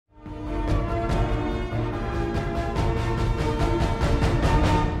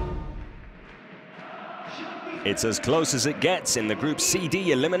It's as close as it gets in the Group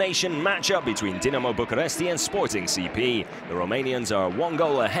CD elimination matchup between Dinamo Bucuresti and Sporting CP. The Romanians are 1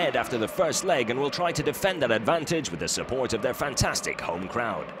 goal ahead after the first leg and will try to defend that advantage with the support of their fantastic home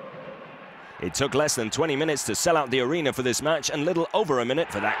crowd. It took less than 20 minutes to sell out the arena for this match and little over a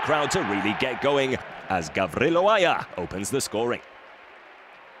minute for that crowd to really get going as Gavriloaia opens the scoring.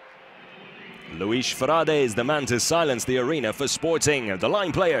 Luis Frade is the man to silence the arena for Sporting. The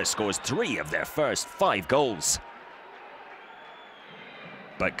line player scores 3 of their first 5 goals,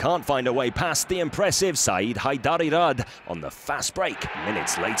 but can't find a way past the impressive Said Haidarirad on the fast break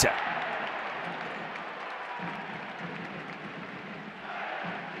minutes later.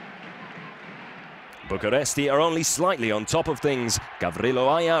 Bucuresti are only slightly on top of things.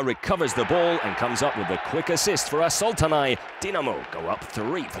 Gavriloaia recovers the ball and comes up with a quick assist for Asoltanai. Dinamo go up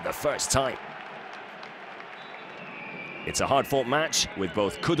 3 for the first time. It's a hard-fought match, with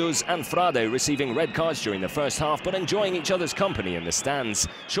both Kuduz and Frade receiving red cards during the first half, but enjoying each other's company in the stands.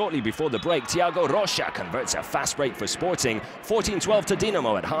 Shortly before the break, Thiago Rocha converts a fast break for Sporting, 14-12 to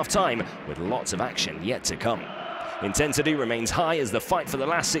Dinamo at half-time, with lots of action yet to come. Intensity remains high as the fight for the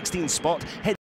last 16 spot heads